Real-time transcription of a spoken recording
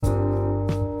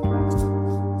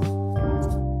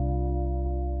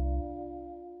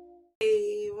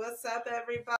What's up,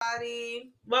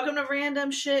 everybody? Welcome to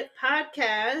Random Shit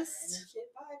Podcast.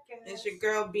 It's your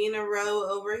girl Bina Rowe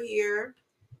over here.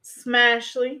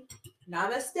 Smashly.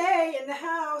 Namaste in the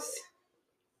house.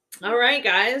 All right,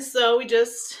 guys. So we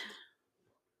just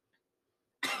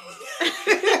talked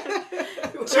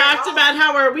about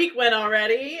how our week went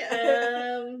already.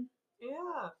 Yeah.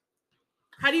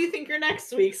 How do you think your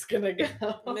next week's gonna go?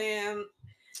 Man,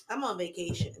 I'm on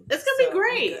vacation. It's gonna be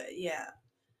great. I'm good.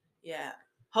 Yeah.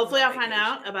 Hopefully, I'm I'll on find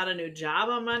out vacation. about a new job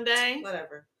on Monday.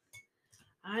 Whatever.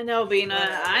 I know, Bina.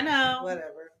 Whatever. I know.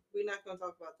 Whatever. We're not gonna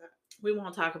talk about that. We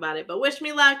won't talk about it, but wish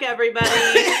me luck, everybody.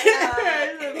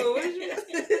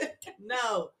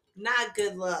 No, not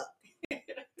good luck.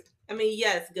 I mean,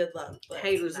 yes, good luck. But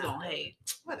Haters not gonna good. hate.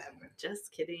 Whatever.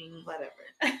 Just kidding. Whatever.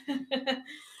 Don't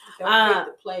hate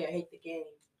the player, hate the game.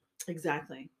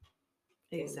 Exactly.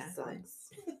 Game Exactly.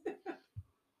 sucks.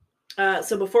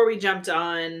 So before we jumped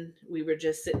on, we were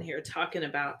just sitting here talking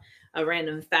about a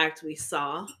random fact we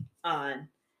saw on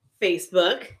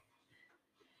Facebook.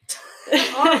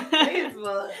 On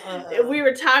Facebook. We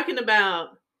were talking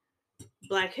about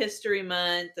Black History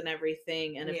Month and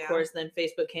everything, and of course, then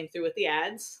Facebook came through with the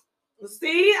ads.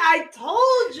 See, I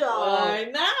told y'all. I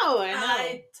know.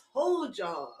 I told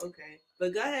y'all. Okay,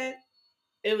 but go ahead.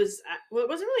 It was, well, it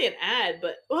wasn't really an ad,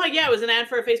 but, well, yeah, it was an ad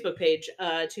for a Facebook page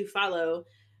to follow,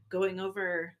 going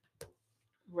over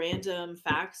random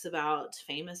facts about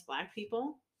famous Black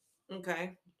people.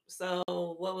 Okay, so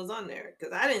what was on there?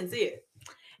 Because I didn't see it.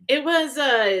 It was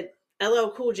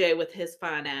LL Cool J with his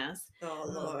fine ass. Oh,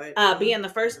 Lord. Being the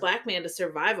first Black man to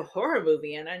survive a horror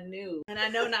movie, and I know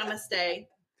Namaste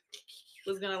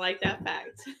was going to like that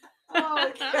fact.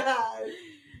 Oh, God.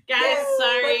 Guys,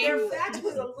 sorry. But their fact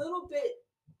was a little bit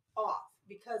off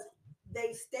because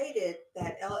they stated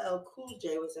that LL Cool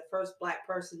J was the first Black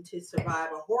person to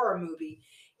survive a horror movie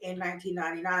in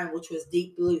 1999, which was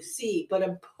Deep Blue Sea. But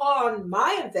upon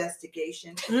my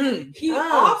investigation, he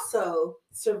also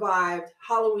survived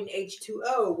Halloween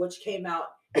H2O, which came out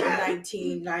in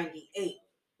 1998.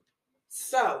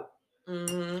 So,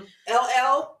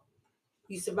 LL,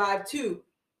 you survived too.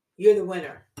 You're the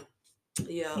winner.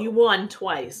 Yo, You won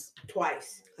twice. I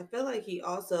feel like he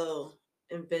also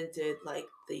invented like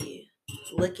the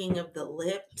licking of the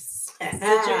lips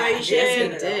situation.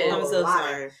 Yes, he did. I'm so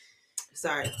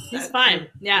sorry. He's fine.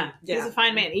 Yeah, he's a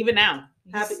fine man. Even now.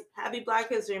 Happy Black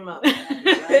History Month.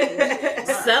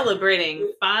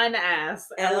 Celebrating fine ass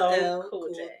LL Cool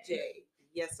J.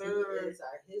 Yes, He sir. is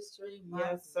our History Month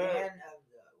Yes, sir. Man of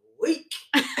the Week.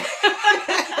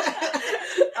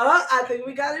 Oh, I think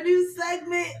we got a new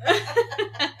segment.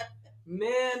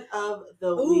 Man of the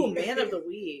Ooh, Week. man of the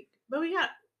week. But we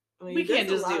We can't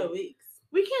just a lot do of weeks.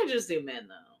 We can't just do men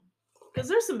though, because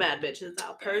there's some bad bitches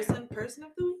out there. Person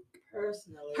of the week.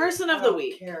 Personally, Person of I the don't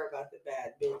week. care about the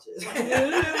bad bitches.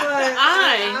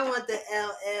 I want the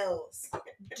LLs.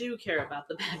 Do care about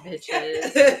the bad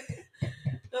bitches.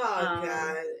 Oh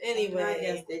God. Anyway, I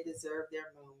guess they deserve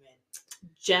their moment.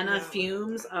 Jenna No.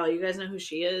 Fumes. Oh, you guys know who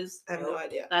she is? I have no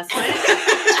idea. That's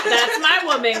my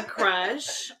woman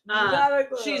crush. Not a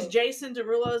clue. She's Jason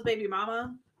Derulo's baby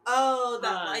mama. Oh,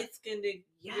 that light skinned.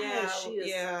 Yeah, she is.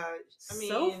 Yeah, I mean,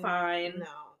 so fine.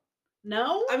 No,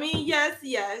 No? I mean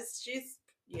yes. She's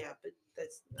but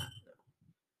that's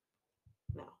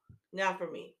no, not for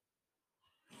me.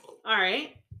 All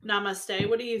right. Namaste.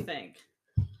 What do you think?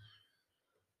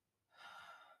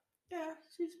 Yeah,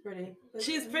 she's pretty.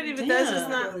 She's pretty, but that's just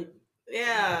Damn. not.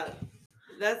 Yeah,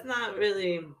 that's not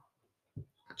really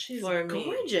She's for me.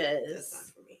 gorgeous. That's not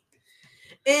for me.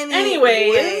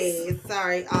 Anyways.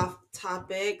 Sorry, off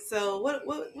topic. So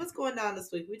what's going down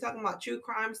this week? We talking about true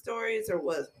crime stories or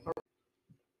what?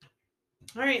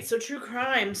 All right, so true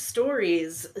crime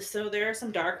stories. So there are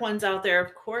some dark ones out there,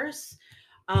 of course.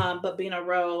 But Bina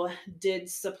Rowe did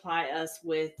supply us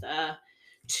with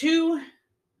two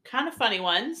kind of funny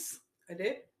ones. I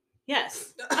did.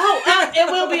 Yes. Oh, it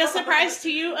will be a surprise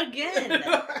to you again.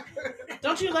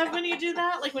 Don't you love when you do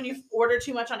that? Like when you order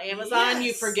too much on Amazon,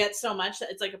 you forget so much that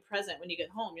it's like a present when you get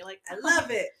home. You're like, I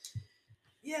love it.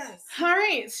 Yes. All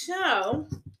right, so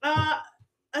a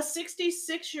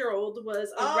 66-year-old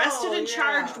was arrested and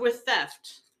charged with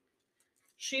theft.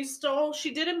 She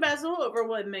did embezzle over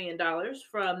 $1 million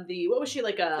from what was she,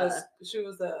 like she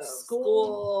was a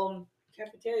school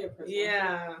cafeteria person.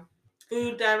 Yeah.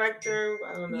 Food director.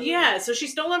 I don't know. Yeah, so she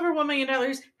stole over $1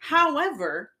 million.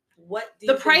 However, what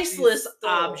the priceless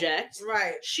object,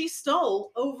 right? She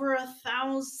stole over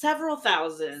several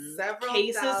thousand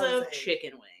cases of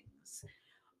chicken wings.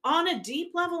 On a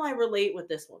deep level, I relate with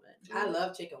this woman. I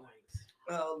love chicken wings.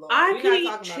 Oh, Lord. I could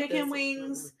eat chicken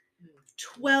wings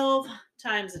 12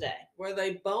 times a day. Were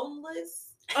they boneless?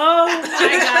 Oh my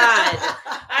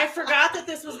God. I forgot that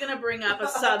this was going to bring up a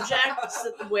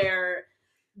subject where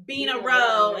Bean a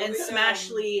Row and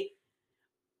Smashly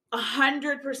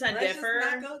 100% Let's differ.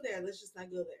 just not go there. Let's just not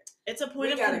go there. It's a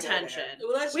point of contention.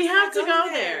 Let's We just have not to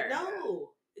go there. No,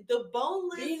 the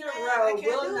boneless. Bean man, a I Row can't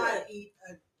will do not it. eat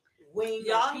a wing.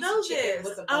 Y'all or piece know of chicken this.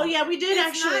 With a Oh bone. yeah, we did It's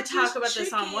actually not talk just about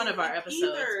this on one of our chicken episodes.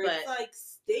 either. But It's like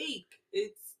steak.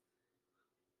 It's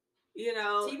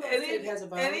T-bone steak has a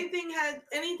bone. anything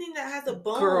that has a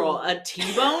bone. girl, a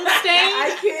T-bone steak?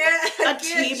 I can't. A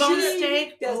T-bone She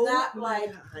steak? does Oh not my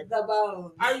like God. the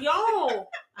bone. Are y'all?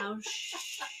 Oh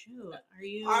shoot! Are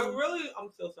you? I'm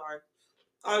so sorry.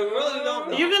 I really don't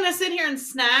know. You're gonna sit here and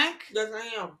snack? Yes,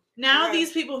 I am. Now Yes.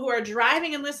 these people who are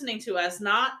driving and listening to us,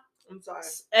 not I'm sorry.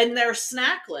 and they're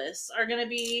snackless, are gonna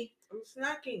be. I'm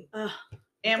snacking.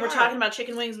 And we're Sorry. talking about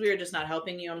chicken wings. We are just not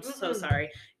helping you. I'm so Mm-mm. sorry.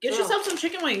 Get No. yourself some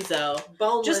chicken wings though.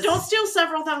 Boneless. Just don't steal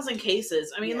several thousand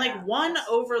cases. I mean, Yeah. like one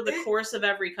over the It- course of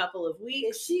every couple of Is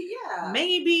weeks. she? Yeah.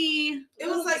 Maybe. It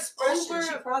was like Discretion, over.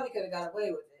 She probably could have got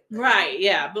away with it. but Right,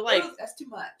 yeah. But like, that's too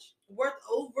much. Worth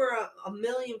over $1.5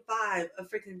 million of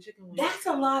freaking chicken wings. That's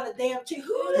a lot of damn chicken.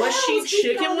 Who the Was hell she was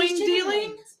eating chicken all these wing chicken dealing?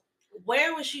 wings?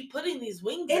 Where was she putting these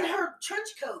wings In at? her trench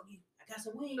coat. I got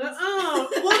some wings. Will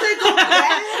they go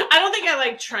bad? I don't think I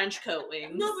like trench coat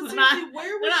wings. No, but It's seriously, not- where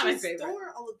they're would not my she favorite.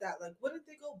 store all of that? Like, wouldn't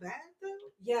they go bad though?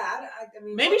 Yeah, I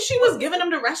mean, Maybe what- she was what giving it?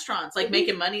 them to restaurants, like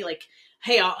making money. Like,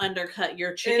 hey, I'll undercut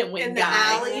your chicken wing in the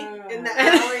guy. alley. Yeah. In the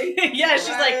alley. Yeah, she's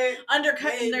like Right?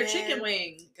 undercutting Hey, their man, chicken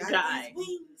wing got guy. these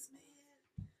wings,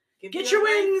 man. Give Get me your a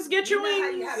nice- wings, get your You know how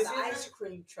you wings. have Give the me a ice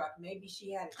cream truck. Maybe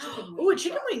she had a chicken wing. Oh, a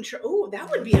chicken truck. wing truck. Oh, that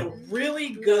would be a really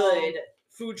good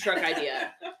food truck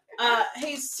idea.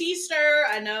 Hey, sister,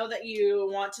 I know that you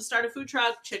want to start a food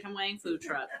truck, chicken wing food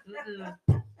truck. Mm-mm.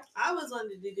 I was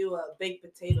wanting to do a baked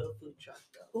potato food truck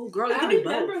though. Oh, girl, you I can do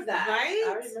remember both. that. Right?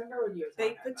 I remember when you were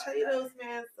talking Baked about potatoes,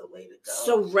 man, it's the way to go.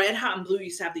 So Red Hot and Blue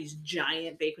used to have these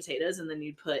giant baked potatoes, and then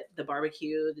you'd put the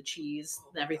barbecue, the cheese,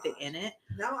 and everything in it.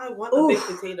 now I want a Oof.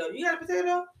 baked potato. You got a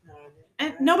potato? that.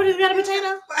 And nobody's got a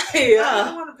potato. Hey, I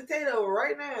Oh. want a potato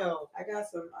right now. I got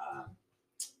some.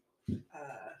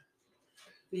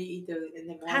 We eat those in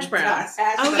the morning. Hash browns.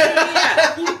 Hash Oh,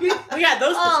 browns. yeah. We got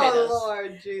those potatoes. Oh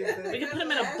Lord Jesus! We could put them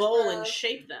in a Hash bowl and browns.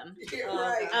 shape them. You're Oh,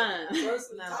 right. God. Throw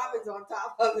some No. toppings on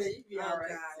top of it. You'd be Oh, all right.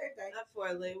 God. Same thing. Not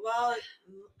poorly. Well,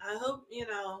 I hope you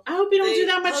know. I hope you don't they- do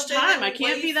that much hope they time. I didn't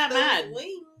can't be waste that those mad.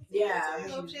 Wings. Yeah, I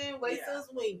hope she didn't waste yeah. those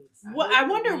wings. What I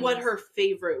wonder what her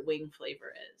favorite wing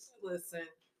flavor is. Listen,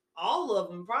 all of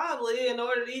them probably. In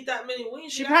order to eat that many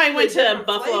wings, She you probably gotta went get a to different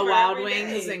Buffalo flavor Wild every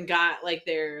Wings day. and got like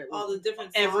their all the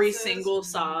different every sauces. single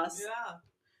sauce. Yeah.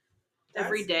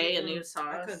 Every day a new I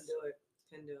sauce. couldn't do it.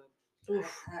 Couldn't do it.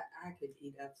 Oof. I could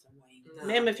eat up some wings. No.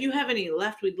 Ma'am, if you have any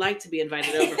left, we'd like to be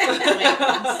invited over for the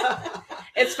wings.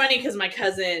 It's funny because my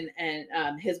cousin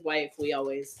and his wife, we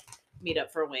always meet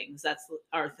up for wings. That's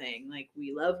our thing. Like,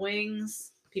 we love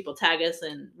wings. People tag us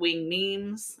in wing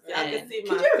memes. I can and see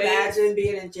Could my you face. imagine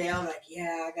being in jail? Like,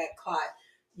 yeah, I got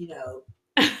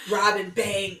caught, robbing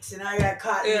banks, and I got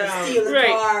caught Yeah. stealing Right.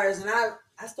 cars, and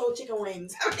I stole chicken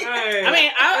wings. Right. I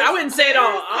mean, I wouldn't say it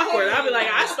all awkward. I'd be insane. like,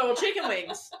 I stole chicken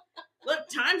wings. Look,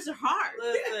 times are hard.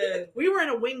 Listen, We were in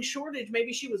a wing shortage.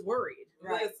 Maybe she was worried.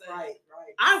 right, Listen. right.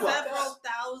 I was. several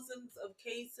thousands of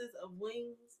cases of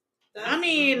wings. I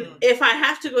mean, if I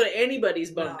have to go to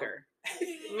anybody's bunker,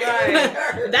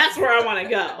 Right. that's where I want to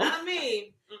go. not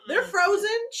me. They're frozen.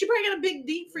 She probably got a big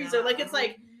deep freezer. Like, it's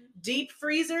like Mm-hmm. deep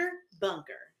freezer,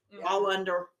 bunker, Yeah. all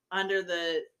under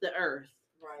the earth.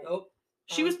 Right. Nope.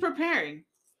 She was preparing.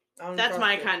 I don't That's trust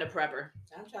my it. kind of prepper.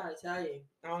 I'm trying to tell you,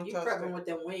 I don't you trust prepping it. with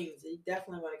them wings. You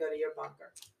definitely want to go to your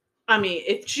bunker. I mean,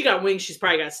 if she got wings, she's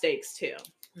probably got steaks too.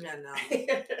 Yeah, no,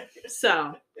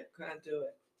 So, can't do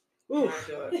it. oof.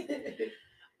 Can't do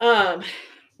it.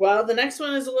 Well, the next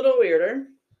one is a little weirder.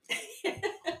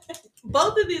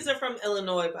 Both of these are from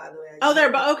Illinois, by the way. Oh, they're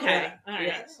okay. Yeah. All right.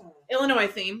 Yeah. Illinois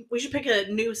theme. We should pick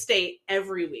a new state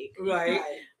every week. Right.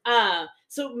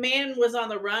 So man was on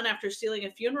the run after stealing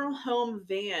a funeral home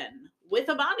van with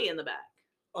a body in the back.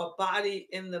 A body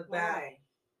in the back. Why?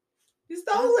 He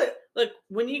stole it. Look,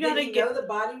 when you gotta Did he get know the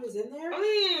body was in there? I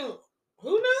mean,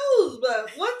 who knows? But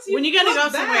once you when you gotta look go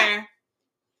back, somewhere,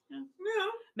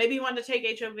 you maybe you want to take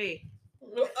HOV. know.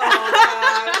 Oh God,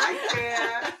 I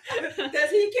can't. Does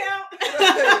he count?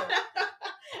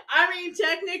 I mean,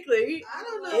 technically, I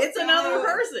don't know. it's if he another knew.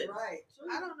 person. Right.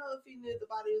 I don't know if he knew the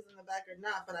body was in the back or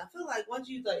not, but I feel like once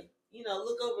you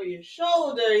look over your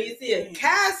shoulder, and you see a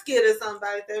casket or something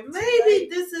back there. Maybe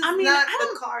this is I mean, not I the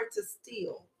don't- car to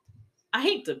steal. I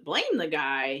hate to blame the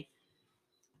guy,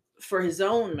 for his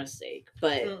own mistake.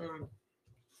 But Mm-mm.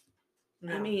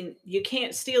 No. I mean, you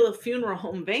can't steal a funeral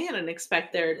home van and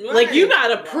expect there. Right. Like, you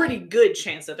got a Right. pretty good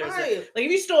chance that there's Right. like,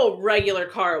 if you stole a regular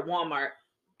car at Walmart,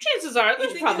 chances are You there's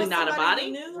think it probably was not a somebody body.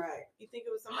 you knew? Right. You think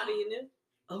it was somebody you knew?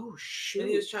 Oh shoot! When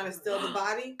he was trying to steal the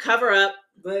body? Cover up,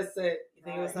 Listen, you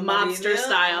think it was Right. somebody you mobster knew? I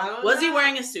style. don't Was he know.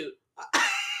 wearing a suit?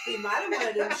 He might have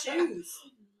wanted them shoes.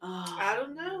 Oh, I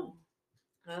don't know.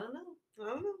 I don't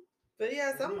know. But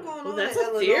yeah, something going Well, on. that's in a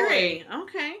Illinois. theory.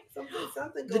 Okay. Something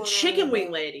going The on. chicken in wing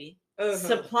Illinois. lady Uh-huh.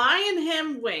 supplying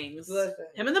him wings. Listen.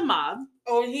 Him and the mob,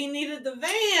 Oh, he needed the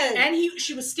van. and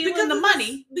she was stealing because the it's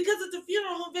money. because it's a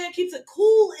funeral home van, keeps it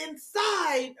cool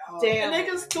inside. Oh, Damn. And they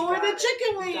can store the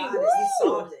chicken wings. Got it. He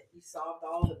solved it. He solved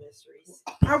all the mysteries.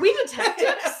 Are we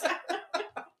detectives?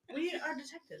 We are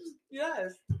detectives.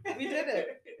 Yes, we did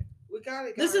it. We got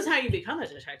it. This guys. is how you become a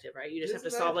detective, right? You just This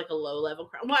have to is solve it. like a low level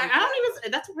crime. Well, I don't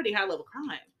even. That's a pretty high level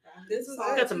crime. This is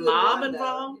Solved it. Got the two in mob one, though.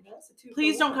 involved. You know, it's a two for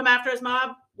Please don't one. come after us,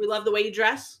 mob. We love the way you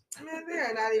dress. Man,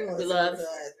 they're not even We listening love- to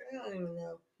us. They don't even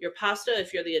know. Your pasta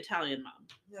if you're the Italian mob.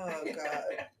 Oh God.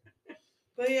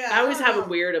 But yeah, I always don't have know. a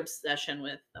weird obsession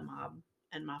with the mob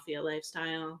and mafia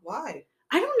lifestyle. Why?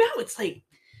 I don't know. It's like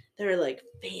they're like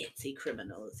fancy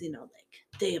criminals, you know,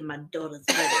 like they are my daughter's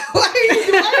wedding. Why are you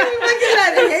making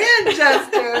that hand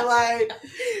gesture? Like,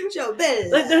 Joe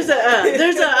Bell. Like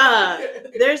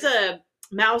there's a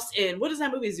mouse in what is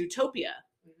that movie? Zootopia.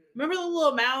 Remember the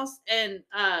little mouse and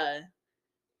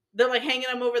they're like hanging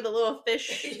him over the little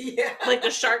fish, Yeah. like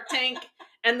the Shark Tank,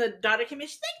 and the daughter came in.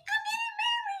 She's like,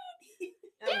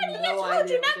 I have "Daddy, I no told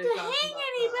idea you what not they're to talking hang about.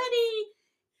 anybody.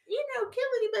 You know, kill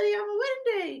anybody on my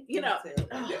wedding day. You know." That's it.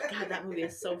 Oh God, that movie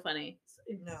is so funny.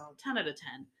 No, 10 out of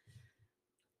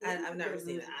 10. I've never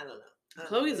seen it. I don't know.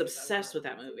 Chloe's obsessed with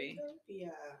that movie. Yeah.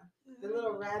 The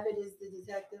little rabbit is the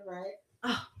detective, right?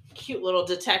 Oh, cute little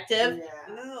detective.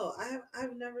 Yeah. No,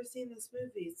 I've never seen this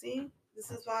movie. See, this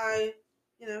is why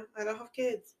I don't have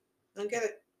kids. Don't get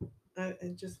it. I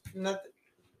just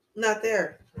not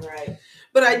there. Right.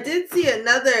 But I did see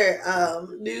another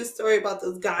news story about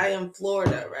this guy in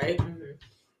Florida, right? Mm-hmm.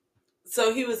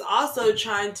 So he was also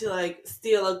trying to like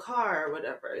steal a car or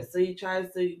whatever. So he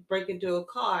tries to break into a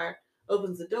car,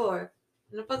 opens the door,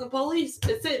 and the fucking police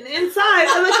is sitting inside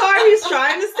of the car he's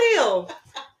trying to steal.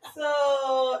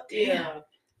 So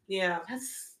yeah.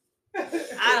 That's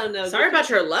I don't know. sorry about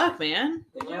your luck, man.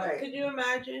 Right. Could you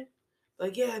imagine?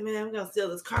 Like, yeah, man, I'm gonna steal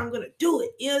this car. I'm gonna do it.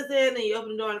 You know what I'm saying? And you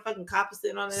open the door and the fucking cop is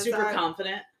sitting on the Super inside.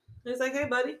 confident. He's like, hey,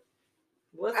 buddy,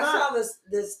 what's I up? saw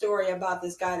this story about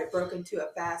this guy that broke into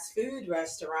a fast food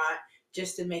restaurant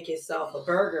just to make himself a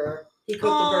burger. He cooked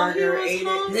Aw, the he burger, was ate it,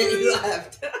 and then he hungry.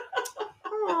 left.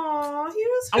 Aw, he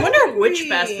was I wonder which hungry.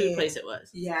 fast food place it was.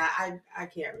 Yeah, I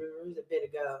can't remember. It was a bit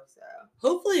ago. So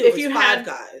Hopefully, it If was you Five had-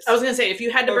 Guys. I was gonna say if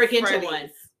you had to Or break into Freddy's. one,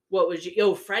 what would you?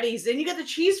 Yo, Freddy's. Then you get the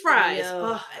cheese fries. Yeah,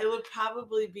 Ugh. it would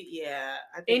probably be I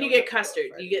think And I you would get have to go custard.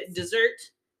 You get Freddy's.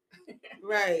 dessert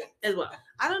right. as well.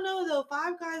 I don't know though.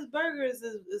 Five Guys burgers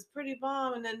is pretty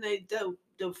bomb, and then the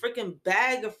freaking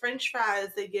bag of French fries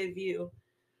they give you,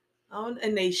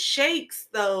 and they shakes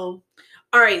though.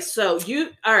 All right, so all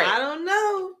I right. don't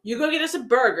know. You go get us a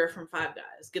burger from Five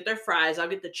Guys. Get their fries. I'll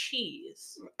get the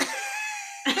cheese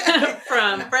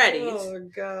from Freddy's. Oh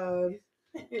God.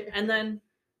 And then,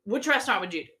 which restaurant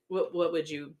would you? What would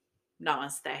you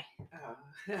namaste? I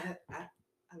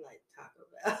like Taco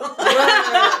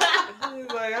Bell. He's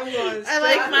like, I'm going. I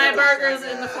like straight my to burgers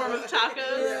Taco in the form of Bell.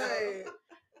 tacos. Right.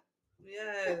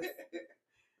 Yes.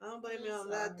 I don't blame you on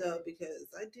that though, because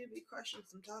I do be crushing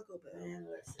some Taco Bell. Man,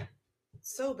 listen.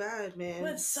 So bad, man.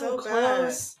 It's so so bad.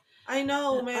 close. I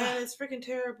know, man. It's freaking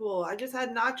terrible. I just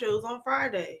had nachos on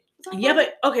Friday. Yeah,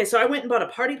 but okay. So I went and bought a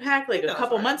party pack like a No,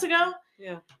 couple fine. months ago.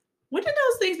 Yeah. When did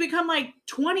those things become like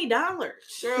 $20? Girl.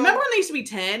 Remember when they used to be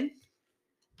 10?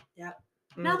 Yep.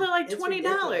 Now they're like It's $20.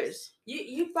 ridiculous.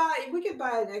 We could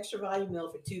buy an extra value meal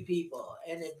for 2 people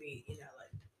and it'd be,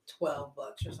 like $12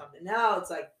 or something. Now it's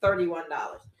like $31.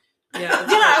 Yeah. Yeah,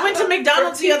 I went to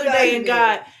McDonald's For the other day $2 and meal.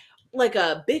 got like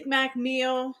a Big Mac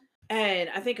meal and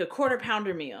I think a quarter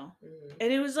pounder meal.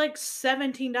 And it was like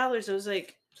 $17. I was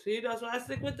like, See, that's why I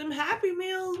stick with them Happy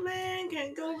Meals, man.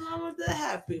 Can't go wrong with the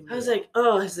Happy Meal. I was like,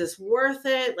 oh, is this worth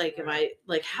it? Like, am I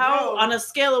like how No. on a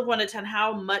scale of 1 to 10,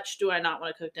 how much do I not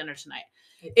want to cook dinner tonight?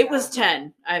 It was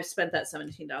 10. I've spent that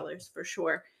 $17 for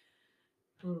sure.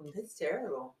 It's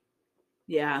terrible.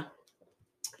 Yeah.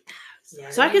 Yeah,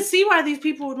 So I could see why these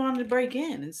people would want to break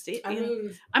in and stay.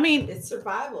 I mean, it's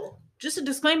survival. just a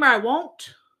disclaimer: I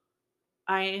won't.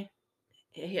 I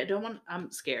don't want. I'm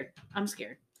scared.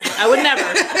 I would never.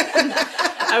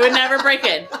 I would never break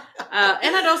in.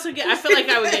 And I'd also I feel like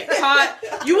I would get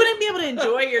caught. You wouldn't be able to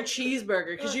enjoy your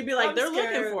cheeseburger because you'd be like, I'm they're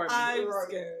scared. looking for me. I'm Right.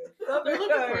 scared. They're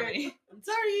looking for me. I'm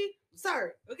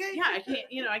sorry. Okay. Yeah, I can't.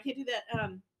 I can't do that.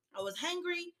 I was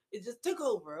hangry. It just took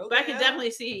over. Okay. But I could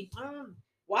definitely see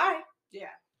why Yeah.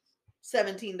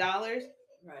 $17.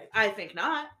 Right. I think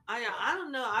not. I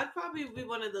don't know. I'd probably be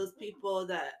one of those people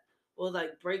that will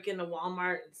like break into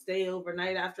Walmart and stay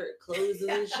overnight after it closes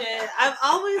and shit. I've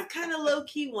always kind of low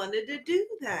key wanted to do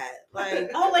that.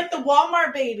 Like, Oh, like the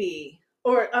Walmart baby.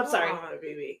 Or I'm sorry. Walmart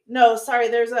baby. No, sorry.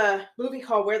 There's a movie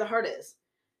called Where the Heart Is.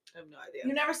 I have no idea.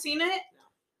 You never seen it? No.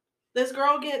 This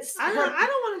girl gets. I don't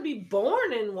want to be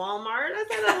born in Walmart. I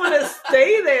said I want to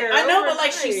stay there. I know, but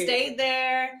like she overnight. stayed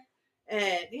there,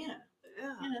 and Yeah.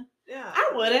 Yeah.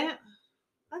 I wouldn't.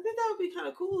 I think that would be kind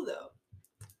of cool though,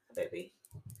 baby.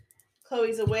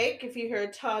 Chloe's awake. If you hear a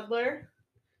toddler,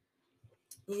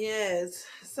 Yes.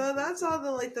 So that's all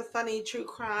the funny true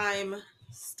crime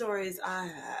stories I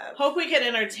have. hope we can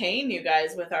entertain you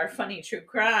guys with our funny true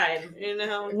crime You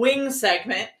know, wing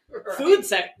segment, Right. food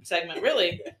segment.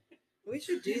 Really, we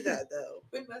should do that though.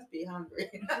 We must be hungry.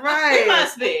 Right. it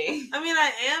must be. I mean,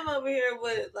 I am over here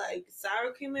with like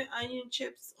sour cream and onion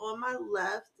chips on my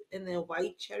left, and then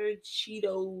white cheddar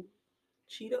Cheetos,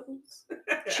 Cheetos,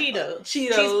 cheese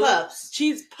Cheetos, puffs.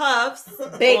 cheese puffs,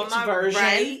 Baked on my version.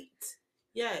 right.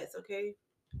 Yes. Okay.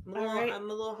 All right. I'm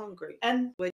a little hungry.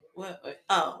 And Wait.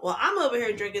 Oh, well, I'm over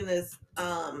here drinking this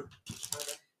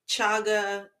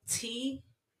Chaga tea,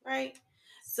 right?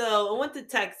 So I went to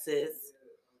Texas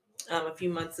a few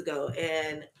months ago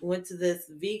and went to this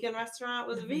vegan restaurant.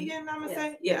 Was it vegan, I'm gonna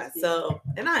say? Yeah. Yes. So,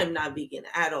 and I am not vegan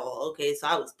at all. Okay, so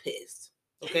I was pissed.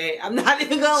 Okay, I'm not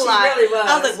even gonna She lie. really was.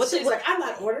 I was like, what the- She's what- like, I'm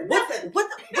not ordering What nothing. what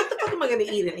the fuck am I gonna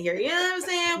eat in here? You know what I'm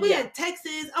saying? We Yeah. in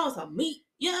Texas. I want some meat.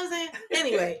 You know what I'm saying?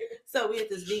 Anyway, so we had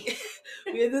this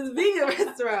vegan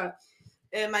restaurant,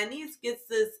 and my niece gets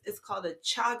this. It's called a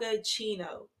Chaga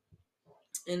Chino,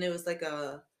 and it was like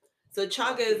chaga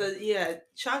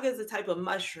is a type of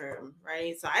mushroom,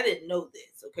 right? So I didn't know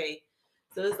this. Okay,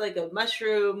 so it's like a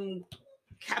mushroom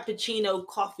cappuccino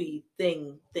coffee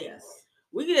thing. Yes.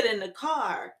 We get in the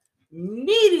car,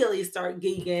 immediately start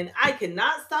gigging. I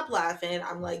cannot stop laughing.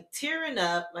 I'm like tearing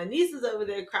up. My niece is over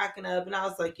there cracking up, and I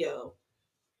was like, yo,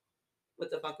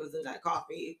 what the fuck was in that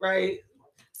coffee, right?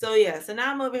 So yeah, so now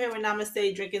I'm over here with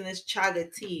Namaste drinking this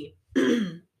Chaga tea.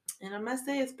 And I must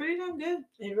say it's pretty damn good.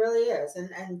 It really is.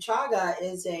 And chaga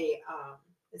is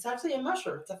it's actually a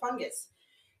mushroom. It's a fungus.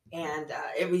 And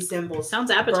it resembles sounds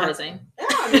appetizing. Yeah,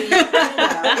 I mean,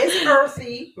 it's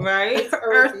earthy. Right? It's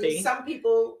earthy. Earthy. Some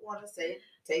people want to say it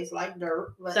tastes like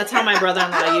dirt. But That's how my I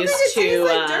brother-in-law don't used think it tastes to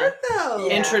like dirt though.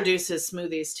 Yeah. introduce his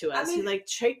smoothies to us. I mean- He's like,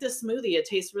 take this smoothie. It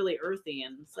tastes really earthy.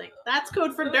 And it's like, that's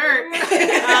code for dirt.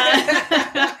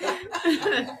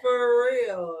 For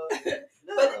real.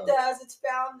 But it does. It's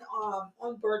found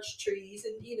on birch trees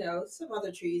and some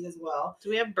other trees as well. Do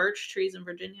we have birch trees in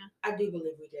Virginia? I do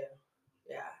believe we do.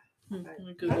 Yeah. Let me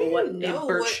I Google didn't what know a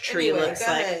birch what- tree anyway, looks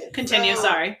go like. ahead. Continue, So-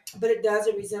 sorry. But it does.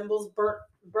 It resembles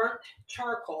burnt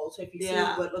charcoal. So if you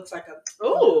Yeah. see what looks like a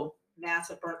Oh,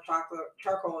 massive burnt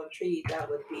charcoal on a tree, that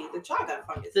would be the chaga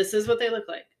fungus. this is what they look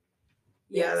like.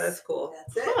 Yeah, Yes, that's cool.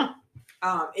 That's it.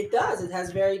 Huh. It does. It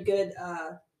has very good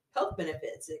health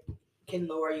benefits. It can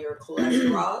lower your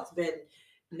cholesterol. It's been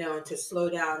known to slow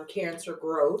down cancer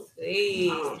growth.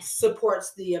 Hey.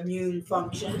 Supports the immune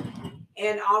function,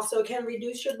 and also can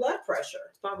reduce your blood pressure.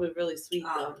 It's probably really sweet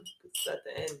though. Um, It's at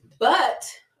the end. But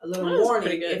a little That was warning: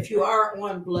 pretty good. if you are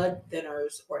on blood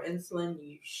thinners or insulin,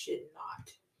 you should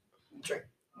not drink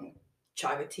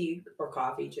chaga tea or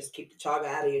coffee. Just keep the chaga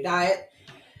out of your diet.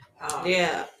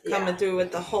 Yeah, coming yeah. through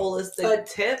with the holistic But-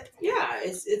 tip. Yeah,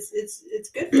 it's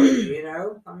good for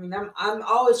you. I mean, I'm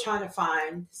always trying to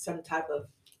find some type of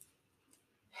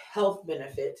health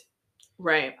benefit.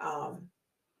 Right.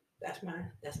 That's my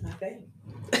thing.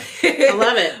 I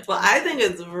love it. Well, I think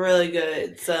it's really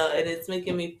good. So, and it's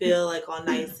making me feel like all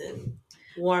nice and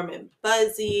warm and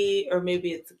fuzzy, or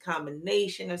maybe it's a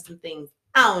combination of some things.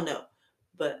 I don't know,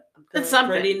 but I'm feeling It's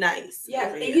something. pretty nice. Yeah,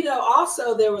 over and here.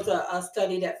 also there was a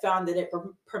study that found that it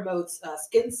promotes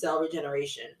skin cell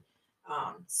regeneration.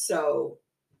 So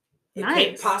it could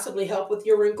Nice. possibly help with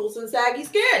your wrinkles and saggy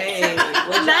skin. Hey,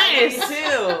 well, Nice. me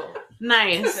too.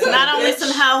 Nice. So Not only bitch,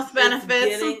 some health It's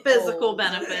benefits, some getting physical old,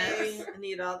 benefits. okay? I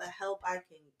need all the help I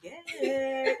can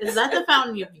get. Is that the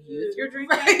fountain of youth you're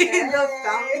drinking? Right, the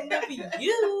fountain of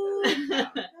youth.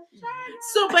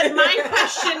 So, but my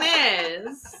question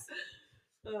is,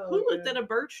 Oh, who looked God. at a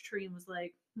birch tree and was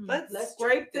like, Let's Let's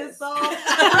scrape drink this this. off. Because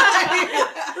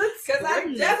I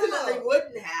Scrape definitely this off.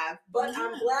 wouldn't have, but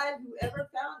I'm Yeah. glad whoever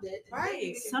found it. Right. maybe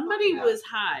we can somebody find out. was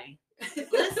high.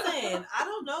 Listen, I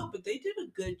don't know, but they did a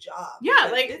good job.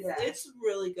 Yeah, because like- it's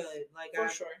really good. Like For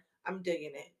sure. I'm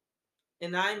digging it,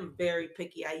 and I'm very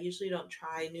picky. I usually don't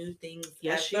try new things.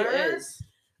 Yes, she ever. is.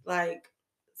 Like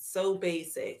so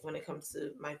basic when it comes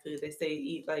to my food. They say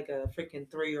eat like a freaking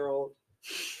 3-year-old.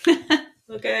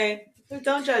 Okay,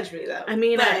 don't judge me though. I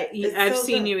mean, But it's I've so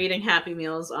seen good. you eating Happy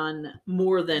Meals on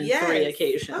more than 3 Yes.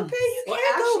 occasions. Okay, you Well,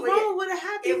 can't actually, go wrong with a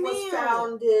Happy It Meal. was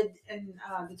founded in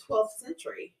the 12th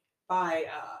century by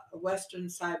Western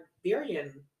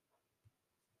Siberian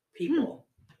people.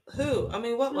 Who? I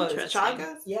mean, what was Interesting.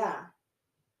 Chaga? Yeah.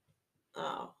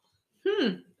 Oh,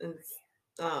 Hmm.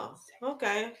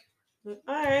 Okay. All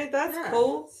right, that's Yeah.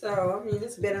 cool. So, I mean,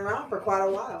 it's been around for quite a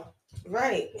while.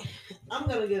 Right. I'm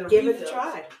gonna get a Give it refill. a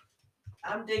try.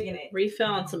 I'm digging it. Refill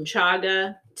on some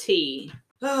Chaga tea.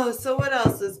 Oh, so what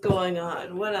else is going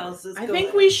on? What else is I going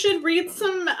think we should read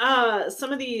some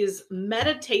of these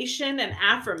meditation and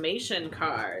affirmation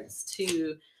cards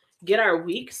to get our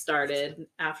week started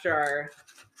after our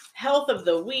health of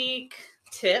the week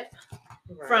tip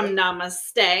from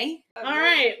Namaste. All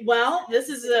right. Well, this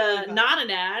is not an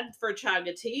ad for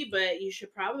Chaga tea, but you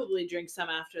should probably drink some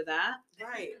after that.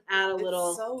 Right. Add a It's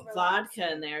little so vodka relaxing.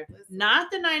 in there. Listen.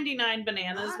 Not the 99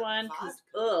 bananas Not one, because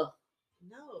vodka. ugh.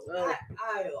 No. Ugh.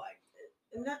 I liked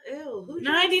it. No, ew. Who drinks,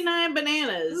 99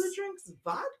 bananas. Who drinks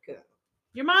vodka?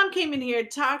 Your mom came in here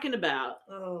talking about.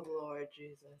 Oh Lord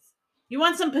Jesus. You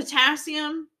want some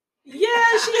potassium? Yeah,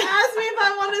 she asked me if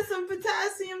I wanted some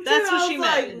potassium too. That's what I she was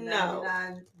meant. like, no.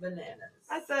 99 bananas.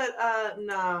 I said,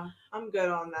 nah, I'm good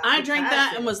on that. I drank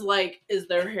that and potassium. was like, is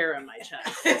there hair in my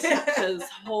chest? Because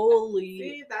holy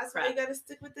See, that's why crap. you gotta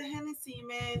stick with the Hennessy,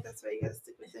 man. That's why you gotta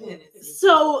stick with the Hennessy.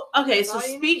 So, okay, That's so all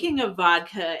you speaking of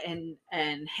vodka and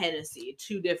Hennessy,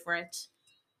 two different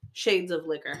shades of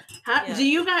liquor. How Yeah. do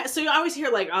you guys, so you always hear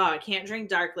like, oh, I can't drink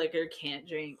dark liquor, can't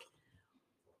drink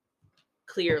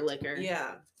clear liquor.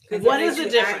 Yeah. What It is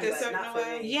makes the you act difference? a certain Not for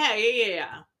way. me.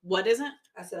 Yeah. What is it?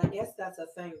 I said, I guess that's a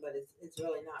thing, but it's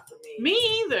really not for me.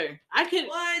 Me either. I could.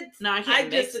 What? No, I can't I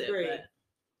mix disagree. it.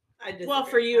 I disagree. Well,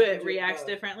 for you, I it can drink reacts both.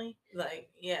 differently. Like,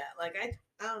 yeah, like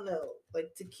I don't know,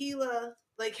 like tequila,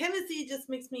 like Hennessy just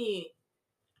makes me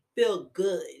feel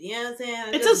good. You know what I'm saying?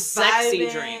 I'm It's a just sexy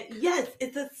vibing. drink. Yes,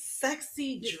 it's a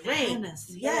sexy drink.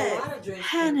 Hennessy. Yeah, a Yes, lot of drinks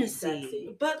Hennessy. can be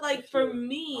sexy. but like If for you're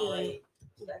me, already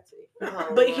sexy.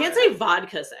 oh, But you can't say Lord.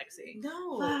 vodka sexy.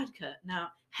 No. Vodka. No.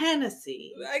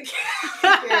 Hennessy. I can't,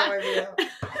 I can't right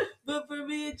now. But for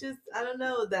me, it just, I don't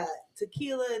know, that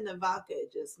tequila and the vodka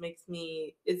just makes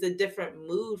me, it's a different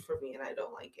mood for me and I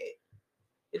don't like it.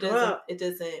 It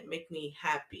doesn't make me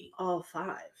happy. All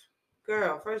 5.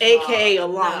 Girl, first AKA of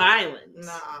all, Long no. Island.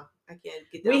 Nah, I can't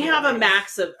get down We have that a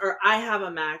max of, or I have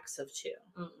a max of 2.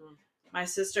 Mm-mm. My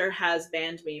sister has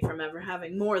banned me from ever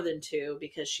having more than 2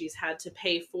 because she's had to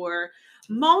pay for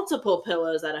multiple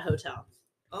pillows at a hotel.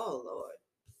 Oh, Lord.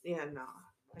 Yeah, no.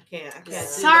 I can't.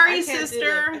 Sorry,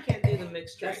 sister. I can't do the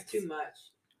mixed drinks. That's too much.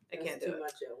 I can't That's do too it.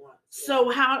 much at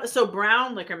once. So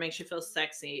brown liquor makes you feel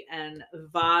sexy, and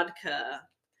vodka,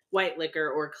 white liquor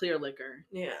or clear liquor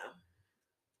Yeah.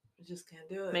 I just can't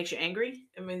do it. makes you angry.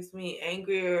 It makes me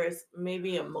angry or it's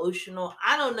maybe emotional.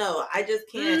 I don't know. I just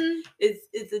can't.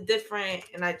 It's a different,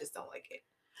 and I just don't like it.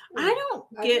 I don't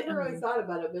I get. never really thought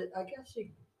about it, but I guess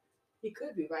you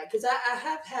could be right. Because I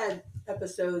have had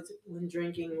episodes when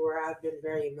drinking where I've been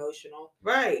very emotional,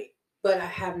 Right. but I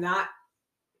have not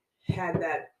had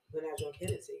that when I drink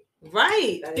Hennessy.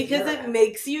 Right. That has Because never it happened.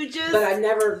 makes you just. But I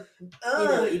never,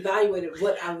 Ugh. evaluated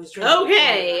what I was drinking.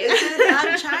 Okay. It's just,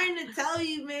 I'm trying to tell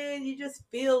you, man. You just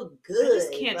feel good. I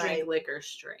just can't like, drink liquor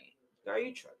straight. Are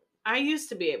you tripping? I used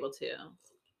to be able to.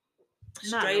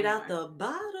 Not Straight no out more. the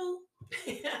bottle.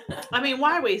 I mean,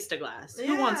 why waste a glass?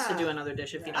 Who wants to Yeah. do another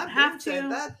dish if you Yeah, don't I've have been said to?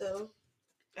 that though.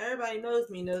 Everybody knows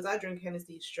me. Knows I drink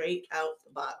Hennessy straight out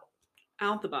the bottle.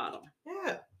 Out the bottle.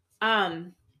 Yeah,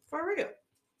 for real.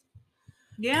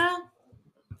 Yeah.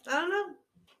 I don't know.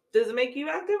 Does it make you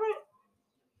act different?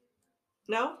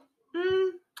 No.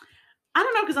 I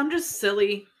don't know, because I'm just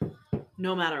silly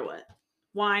no matter what.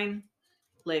 Wine,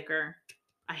 liquor.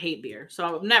 I hate beer,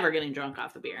 so I'm never getting drunk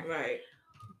off of beer. Right.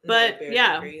 But, Not a beer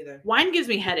yeah. drinker either. Wine gives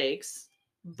me headaches,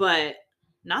 but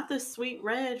not the sweet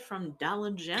red from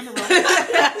Dollar General.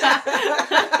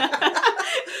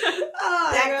 Oh,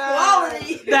 That God.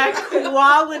 quality. That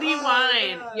quality Oh,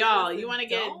 wine. God. Y'all, Listen, you want to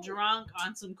get don't. drunk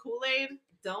on some Kool-Aid?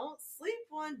 Don't sleep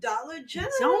on Dollar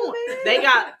General. Don't. Man. They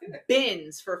got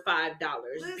bins for $5.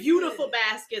 Listen. Beautiful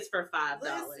baskets for $5.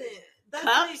 Listen, that's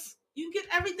Cups, like, you get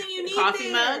everything you need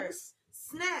coffee there. mugs.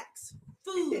 Snacks,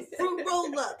 food, fruit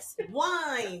roll-ups,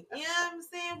 wine. You know what I'm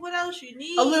saying? What else you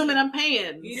need? Aluminum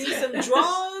pans. You need some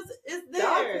drawers. It's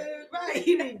dog there. food, right?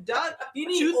 You need You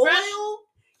need Toothbrush? oil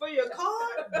for your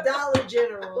car. Dollar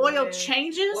General. Oil man.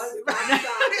 changes. One-stop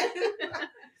shop.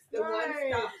 The Right.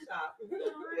 one-stop shop.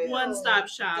 For real. One-stop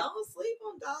shop. Don't sleep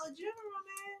on Dollar General,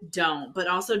 man. Don't, but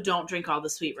also don't drink all the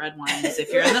sweet red wines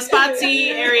if you're in the Spotsy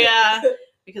area,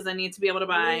 because I need to be able to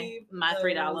buy Leave my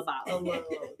 $3 those bottle. alone.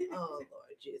 Oh Lord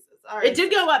Jesus! All right. It did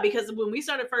go up because when we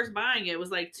started first buying it, it was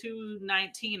like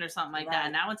 $2.19 or something like that.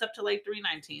 Right. Now it's up to like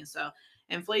 $3.19. So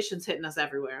inflation's hitting us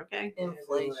everywhere. Okay,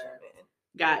 Inflation, man.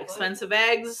 got expensive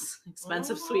eggs,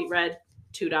 expensive sweet red,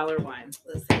 $2 wine.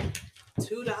 Listen,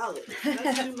 $2.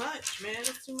 That's too much, man.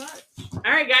 It's too much.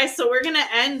 All right, guys. So we're gonna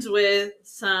end with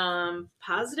some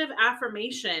positive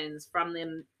affirmations from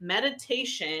the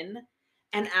meditation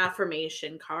and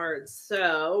affirmation cards.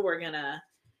 So we're gonna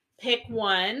pick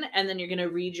one, and then you're gonna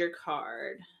read your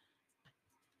card.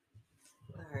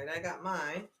 All right, I got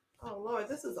mine. Oh Lord,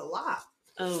 this is a lot.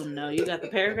 Oh no, you got the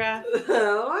paragraph.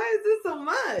 Why is this so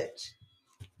much?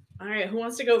 All right, who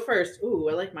wants to go first? Ooh,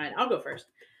 I like mine. I'll go first.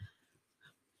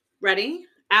 Ready?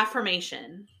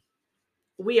 Affirmation.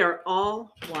 We are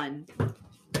all one.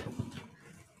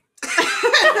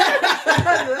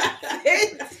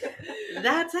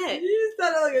 That's it. You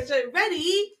sounded like a shit.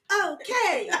 Ready?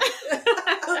 Okay.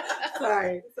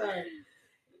 sorry.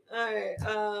 All right.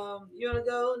 You wanna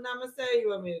go, Namaste, or you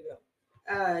want me to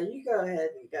go? You go ahead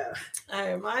and go. All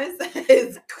right, mine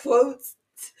says quotes.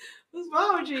 What's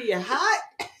wrong with you? You hot?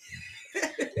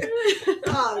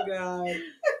 Oh God.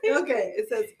 Okay, it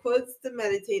says quotes to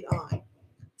meditate on.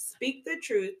 Speak the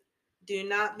truth. Do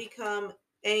not become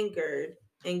angered,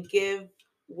 and give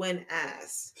when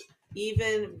asked,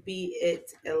 even be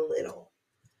it a little.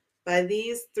 By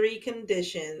these three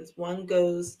conditions, one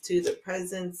goes to the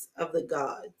presence of the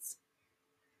gods.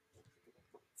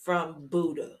 From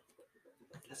Buddha.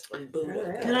 That's from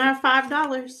Buddha. Can I have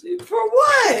 $5? For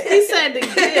what? He said to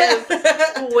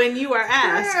give when you are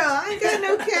asked. Girl, I ain't got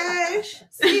no cash.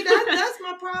 See, that's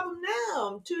my problem now.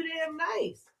 I'm too damn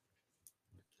nice.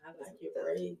 I like your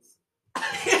braids.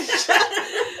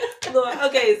 Lord,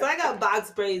 okay, so I got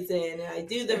box braids in and I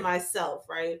do them myself,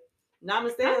 right?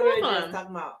 Namaste, I love I'm them.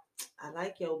 talking about, I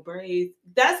like your braids.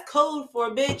 That's code for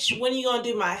bitch, when you gonna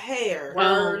do my hair?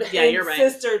 Well, yeah, And you're right.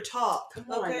 Sister talk. Come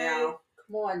on okay? now.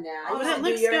 Come on now. Oh, I used that to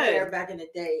looks do your good. hair back in the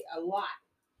day a lot.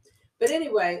 But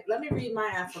anyway, let me read my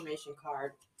affirmation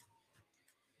card.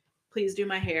 Please do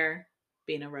my hair.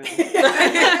 Being a rose.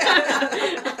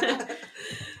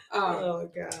 Oh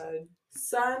God.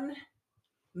 Sun,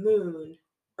 moon,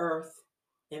 earth,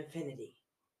 infinity.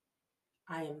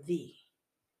 I am thee.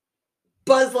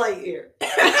 Buzz Lightyear. Wait,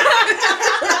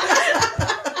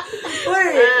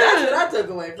 That's what I took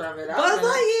away from it. Buzz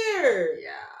Lightyear.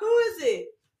 Yeah. Who is it?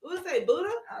 Who is that?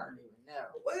 Buddha? I don't even know.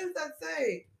 What does that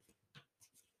say?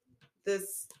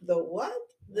 The what?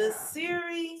 The Yeah.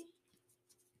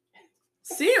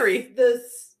 Siri. The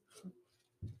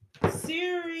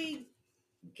Siri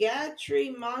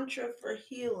Gatri mantra for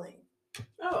healing.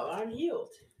 Oh, I'm healed.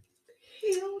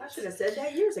 Healed. I should have said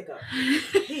that years ago.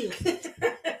 Healed.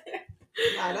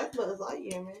 Nah, that's Buzz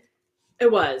Lightyear, man.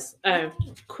 It was,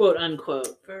 quote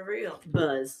unquote, For real.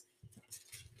 buzz.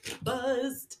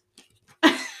 Buzzed.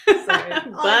 Sorry.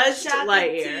 Oh, Buzzed Chaga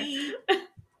Lightyear. tea.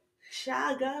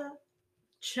 Chaga.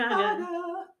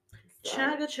 Chaga.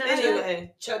 Chaga, chaga.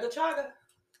 Anyway, Chaga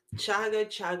chaga.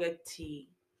 chaga tea.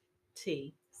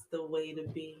 Tea. It's the way to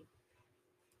be.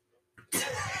 All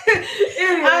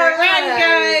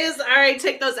right, guys. All right,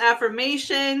 take those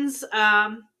affirmations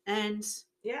and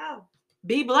Yeah.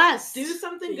 be blessed. Do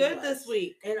something Be good blessed. this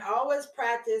week. And always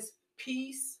practice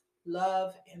peace,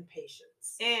 love, and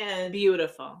patience. And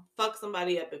Beautiful. fuck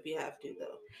somebody up if you have to,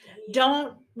 though.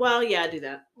 Don't, well, yeah, do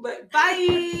that. But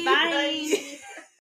bye. Bye.